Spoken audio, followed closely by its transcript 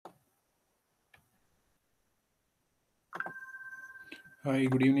Hi,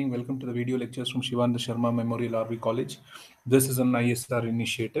 good evening. Welcome to the video lectures from Shivanda Sharma Memorial RV College. This is an ISR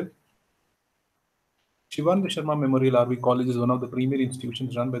initiative. Shivanda Sharma Memorial RV College is one of the premier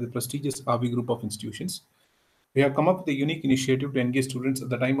institutions run by the prestigious RV group of institutions. We have come up with a unique initiative to engage students at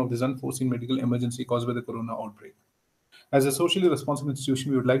the time of this unforeseen medical emergency caused by the corona outbreak. As a socially responsible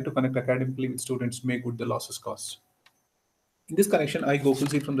institution, we would like to connect academically with students to make good the losses caused. In this connection, I,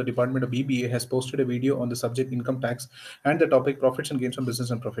 Gokul from the Department of BBA, has posted a video on the subject income tax and the topic profits and gains from business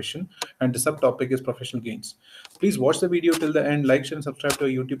and profession, and the subtopic is professional gains. Please watch the video till the end, like, share, and subscribe to our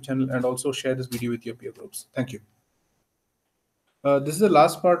YouTube channel, and also share this video with your peer groups. Thank you. This is the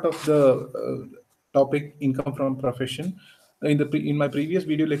last part of the topic income from profession. In my previous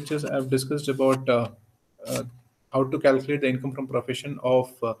video lectures, I have discussed about uh, how to calculate the income from profession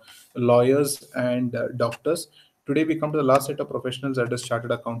of lawyers and doctors. Today we come to the last set of professionals, that is chartered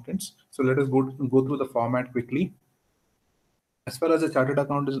accountants. So let us go through the format quickly. As far as a chartered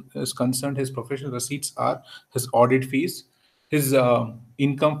accountant is concerned, his professional receipts are his audit fees, his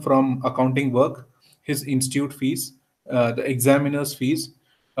income from accounting work, his institute fees, the examiner's fees,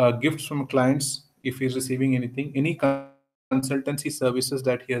 gifts from clients if he's receiving anything, any consultancy services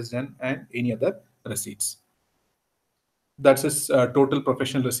that he has done, and any other receipts. That's his total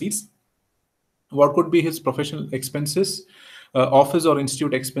professional receipts. What could be his professional expenses, office or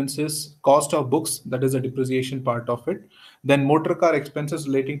institute expenses, cost of books, that is the depreciation part of it, then motor car expenses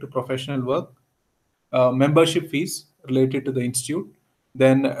relating to professional work, membership fees related to the institute,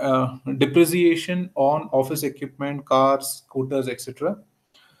 then depreciation on office equipment, cars, scooters, etc.,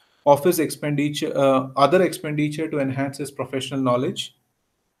 office expenditure, other expenditure to enhance his professional knowledge,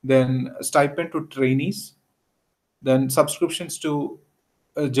 then stipend to trainees, then subscriptions to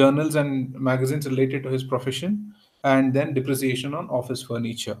journals and magazines related to his profession, and then depreciation on office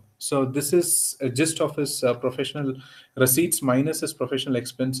furniture. So this is a gist of his professional receipts minus his professional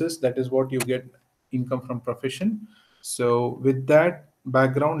expenses. That is what you get income from profession. So with that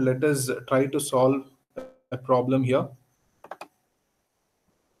background, let us try to solve a problem here.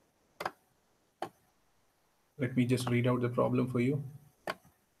 Let me just read out the problem for you.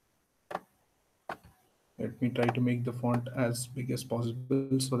 Let me try to make the font as big as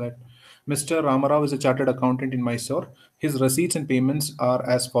possible so that Mr. Ramarao is a chartered accountant in Mysore. His receipts and payments are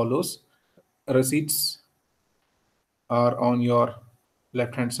as follows. Receipts are on your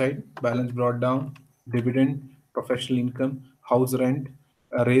left hand side, balance brought down, dividend, professional income, house rent,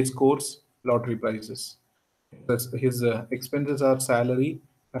 race course, lottery prices. His expenses are salary,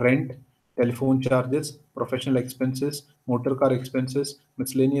 rent, telephone charges, professional expenses, motor car expenses,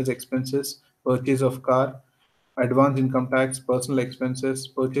 miscellaneous expenses, purchase of car, advance income tax, personal expenses,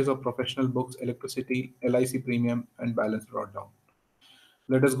 purchase of professional books, electricity, LIC premium, and balance brought down.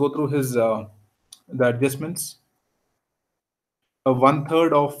 Let us go through his the adjustments. One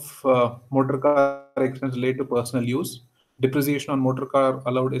third of motor car expense related to personal use. Depreciation on motor car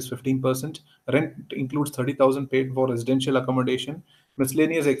allowed is 15%. Rent includes 30,000 paid for residential accommodation.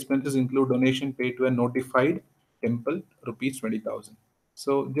 Miscellaneous expenses include donation paid to a notified temple, rupees 20,000.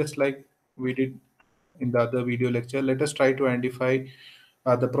 So just like we did in the other video lecture, let us try to identify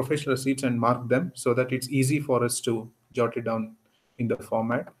the professional receipts and mark them so that it's easy for us to jot it down in the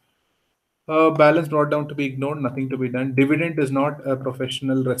format. Balance brought down to be ignored, nothing to be done. Dividend is not a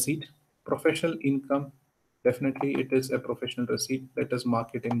professional receipt. Professional income, definitely it is a professional receipt. Let us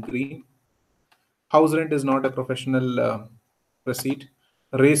mark it in green. House rent is not a professional receipt.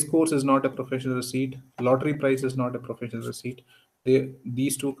 Race course is not a professional receipt. Lottery price is not a professional receipt.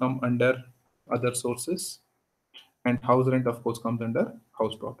 These two come under other sources. And house rent, of course, comes under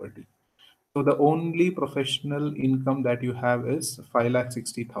house property. So the only professional income that you have is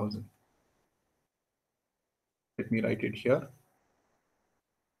 5,60,000. Let me write it here.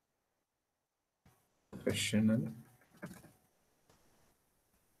 Professional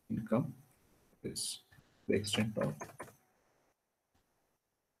income is the extent of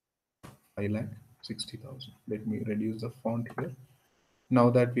 5,60,000. Let me reduce the font here. Now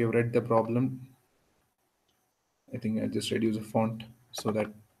that we have read the problem, I think I'll just reduce the font so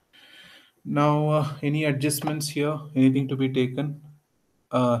that now any adjustments here, anything to be taken?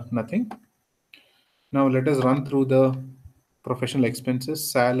 Nothing. Now let us run through the professional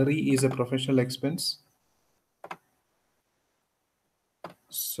expenses. Salary is a professional expense.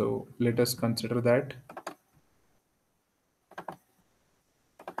 So let us consider that.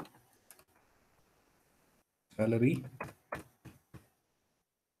 Salary,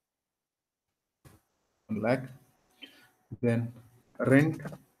 1 lakh. Then rent,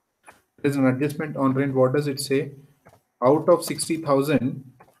 there is an adjustment on rent. What does it say? Out of 60,000,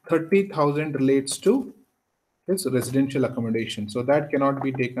 30,000 relates to is residential accommodation. So that cannot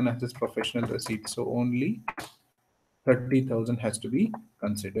be taken as his professional receipt. So only 30,000 has to be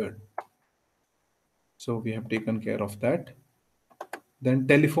considered. So we have taken care of that. Then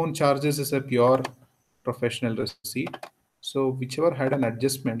telephone charges is a pure professional receipt. So whichever had an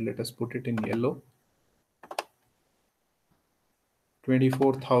adjustment, let us put it in yellow.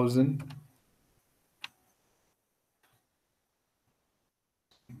 24,000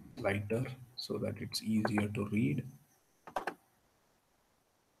 lighter so that it's easier to read.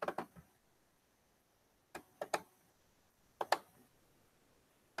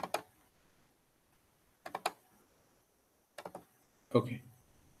 Okay.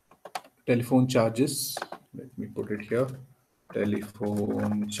 Telephone charges. Let me put it here.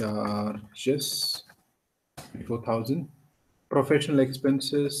 Telephone charges 24,000. Professional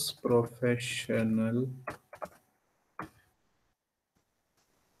expenses. Professional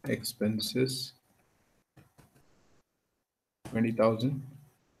expenses 20,000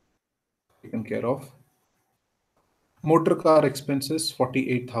 taken care of. Motor car expenses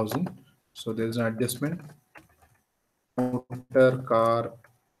 48,000. So there's an adjustment. Motor car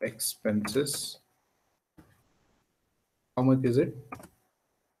expenses. How much is it?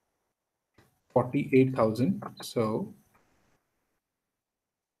 48,000. So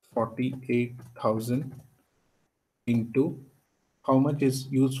 48,000 into how much is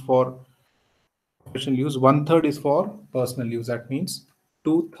used for professional use? 1/3 is for personal use. That means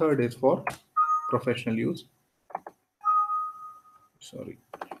 2/3 is for professional use. Sorry.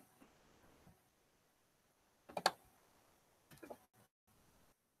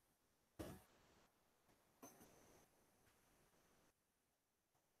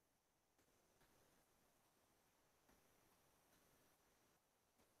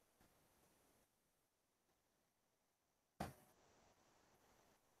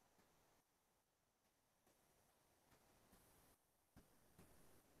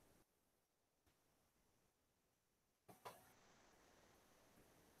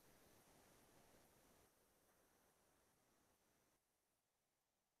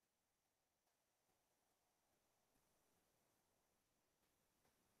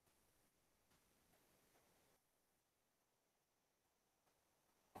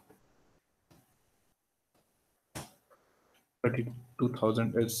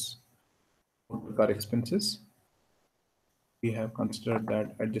 $32,000 is motor car expenses. We have considered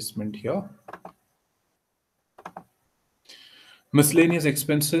that adjustment here. Miscellaneous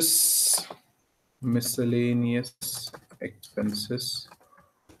expenses. Miscellaneous expenses.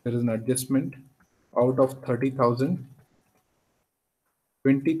 There is an adjustment. Out of 30,000,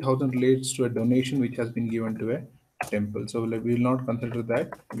 20,000 relates to a donation which has been given to a temple. So we will not consider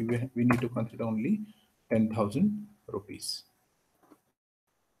that. We need to consider only 10,000 rupees.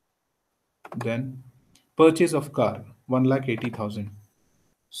 Then purchase of car 1,80,000.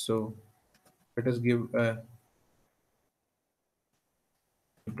 So let us give a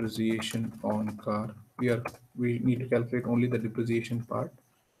depreciation on car. We need to calculate only the depreciation part.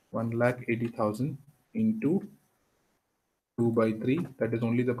 1,80,000 into 2/3. That is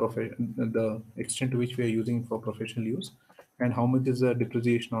only the extent to which we are using for professional use. And how much is the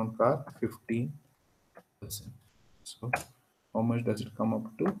depreciation on car? 15%. So how much does it come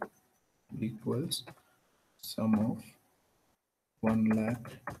up to? Equals sum of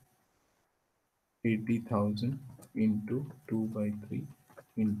 1,80,000 into 2/3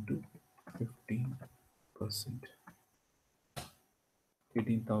 into 15%.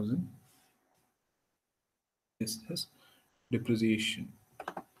 18,000 is his depreciation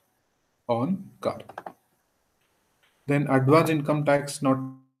on car. Then advance income tax not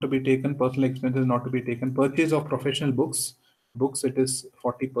to be taken, personal expenses not to be taken, purchase of professional books it is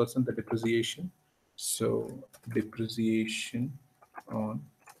 40% the depreciation. So depreciation on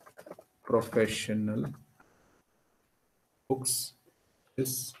professional books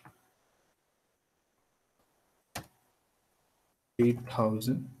is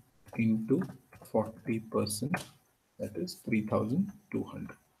 8,000 into 40%, that is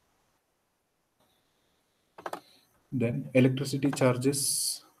 3,200. Then electricity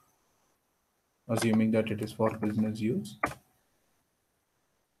charges, assuming that it is for business use.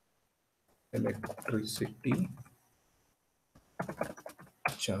 Electricity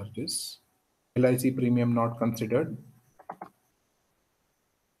charges. LIC premium not considered.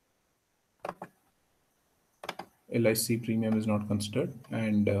 LIC premium is not considered,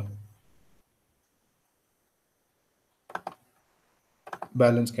 and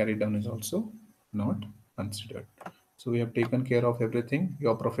balance carried down is also not considered. So we have taken care of everything.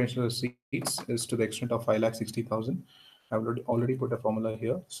 Your professional receipts is to the extent of 5,60,000. I've already put a formula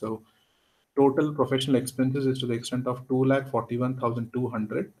here. So Total professional expenses is to the extent of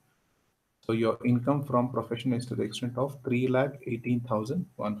 2,41,200. So your income from profession is to the extent of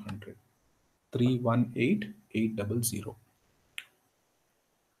 3,18,100. 318,800.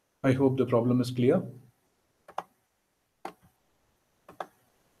 I hope the problem is clear.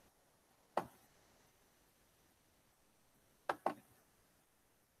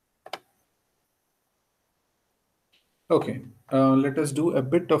 Okay, let us do a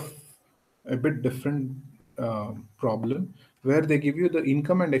bit different problem where they give you the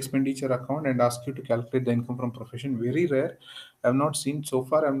income and expenditure account and ask you to calculate the income from profession. Very rare. I've not seen so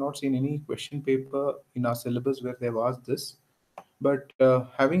far. I've not seen any question paper in our syllabus where they've asked this. But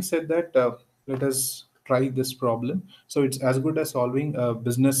having said that, let us try this problem. So it's as good as solving a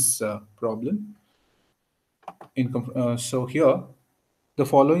business problem. Income. So here, the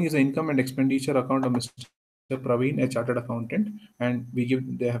following is the income and expenditure account of Mr. Praveen, a chartered accountant, and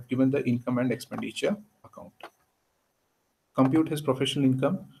they have given the income and expenditure account. Compute his professional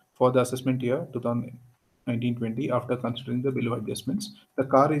income for the assessment year 2019-20 after considering the below adjustments. The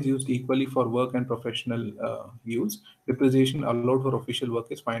car is used equally for work and professional use. Depreciation allowed for official work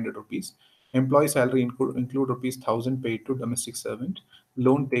is 500 rupees. Employee salary include rupees 1,000 paid to domestic servant.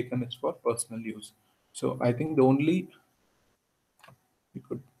 Loan taken is for personal use. So I think the only we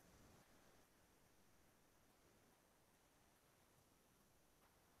could.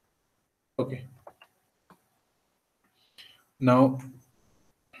 Okay. Now,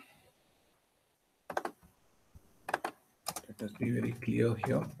 let us be very clear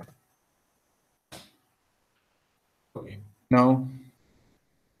here. Okay. Now,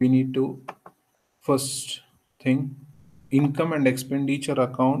 we need to first thing income and expenditure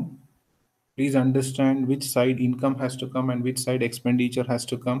account. Please understand which side income has to come and which side expenditure has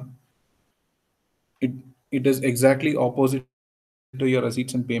to come. It it is exactly opposite to your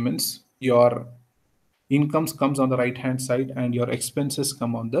receipts and payments. Your incomes comes on the right hand side and your expenses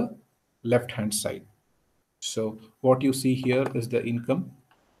come on the left hand side. So what you see here is the income,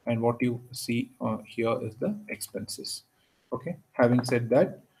 and what you see here is the expenses. Okay. Having said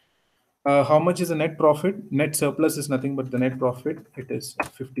that, how much is the net profit? Net surplus is nothing but the net profit. It is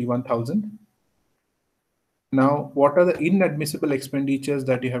 51,000. Now, what are the inadmissible expenditures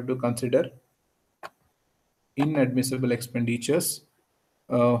that you have to consider? Inadmissible expenditures.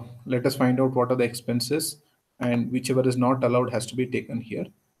 Let us find out what are the expenses, and whichever is not allowed has to be taken here.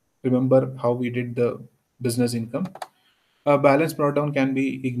 Remember how we did the business income. Balance brought down can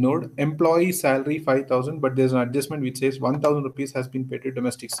be ignored. Employee salary 5,000, but there's an adjustment which says 1,000 rupees has been paid to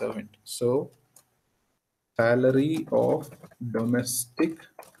domestic servant. So salary of domestic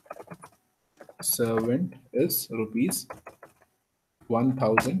servant is rupees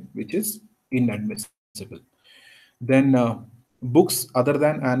 1,000, which is inadmissible. Then books other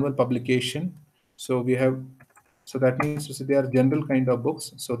than annual publication. So we have, so that means to say they are general kind of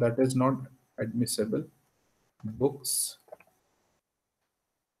books. So that is not admissible. Books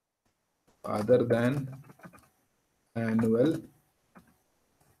other than annual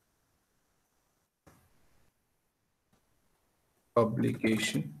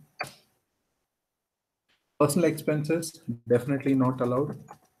publication. Personal expenses definitely not allowed.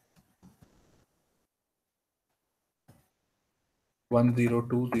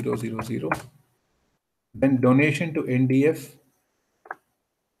 102000. Then donation to NDF.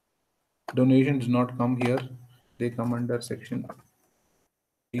 Donation does not come here. They come under section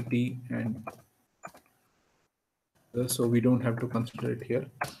 80 and so we don't have to consider it here.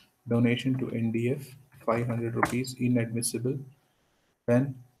 Donation to NDF 500 rupees inadmissible.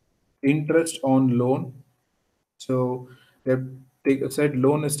 Then interest on loan. So they've said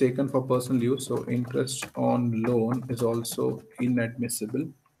loan is taken for personal use. So interest on loan is also inadmissible.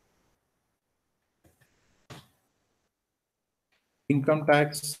 Income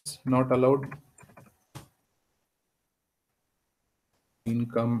tax not allowed.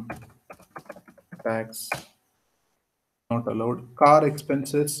 Income tax not allowed. Car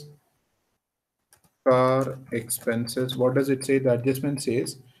expenses. Car expenses. What does it say? The adjustment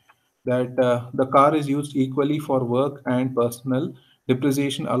says that the car is used equally for work and personal.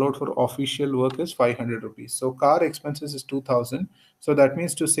 Depreciation allowed for official work is 500 rupees. So car expenses is 2,000. So that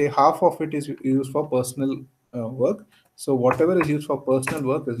means to say half of it is used for personal work. So whatever is used for personal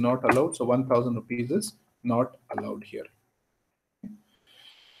work is not allowed. So 1,000 rupees is not allowed here.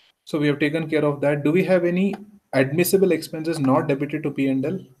 So we have taken care of that. Do we have any admissible expenses not debited to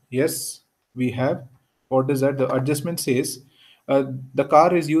P&L? Yes, we have. What is that? The adjustment says the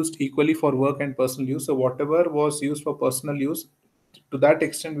car is used equally for work and personal use. So whatever was used for personal use, to that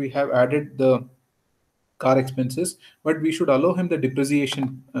extent, we have added the car expenses, but we should allow him the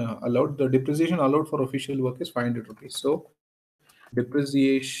depreciation allowed. The depreciation allowed for official work is 500 rupees. So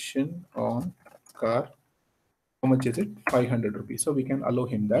depreciation on car, how much is it? 500 rupees. So we can allow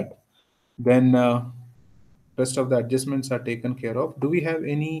him that. Then rest of the adjustments are taken care of. Do we have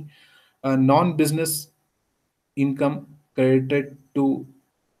any non-business income credited to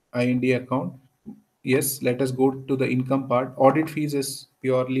IND account? Yes, let us go to the income part. Audit fees is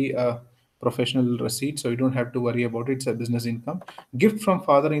purely a professional receipt, so you don't have to worry about it. It's a business income. Gift from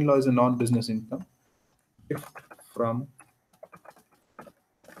father-in-law is a non-business income. Gift from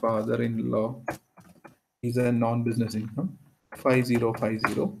father-in-law is a non-business income.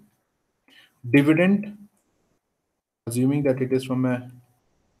 5050. Dividend, assuming that it is from a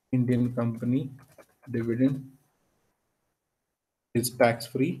Indian company, dividend is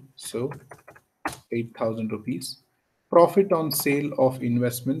tax-free, so 8,000 rupees. Profit on sale of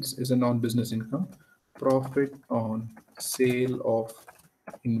investments is a non-business income. Profit on sale of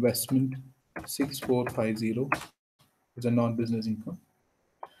investment 6450 is a non-business income.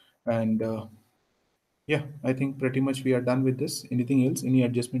 And yeah, I think pretty much we are done with this. Anything else? Any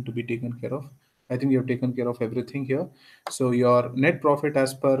adjustment to be taken care of? I think we have taken care of everything here. So your net profit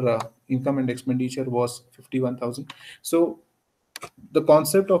as per income and expenditure was 51,000. So the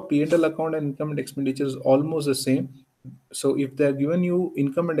concept of P&L account and income and expenditure is almost the same. So if they're given you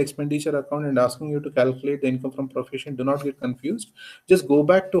income and expenditure account and asking you to calculate the income from profession, do not get confused. Just go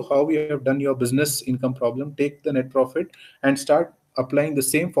back to how you have done your business income problem, take the net profit and start applying the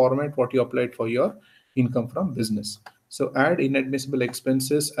same format what you applied for your income from business. So add inadmissible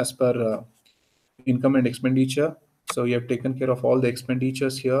expenses as per income and expenditure. So you have taken care of all the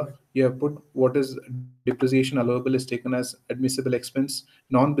expenditures here. You have put what is depreciation allowable is taken as admissible expense.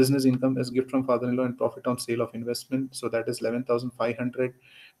 Non-business income is gift from father-in-law and profit on sale of investment. So that is 11,500.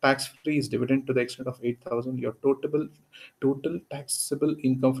 Tax-free is dividend to the extent of 8,000. Your total taxable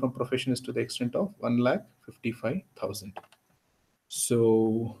income from profession is to the extent of 1,55,000.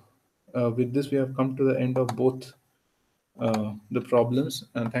 So with this, we have come to the end of both the problems.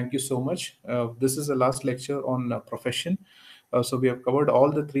 And thank you so much. This is the last lecture on profession. So we have covered all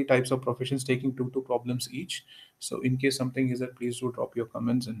the three types of professions, taking two problems each. So in case something is there, please do drop your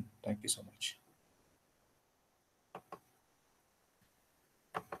comments and thank you so much.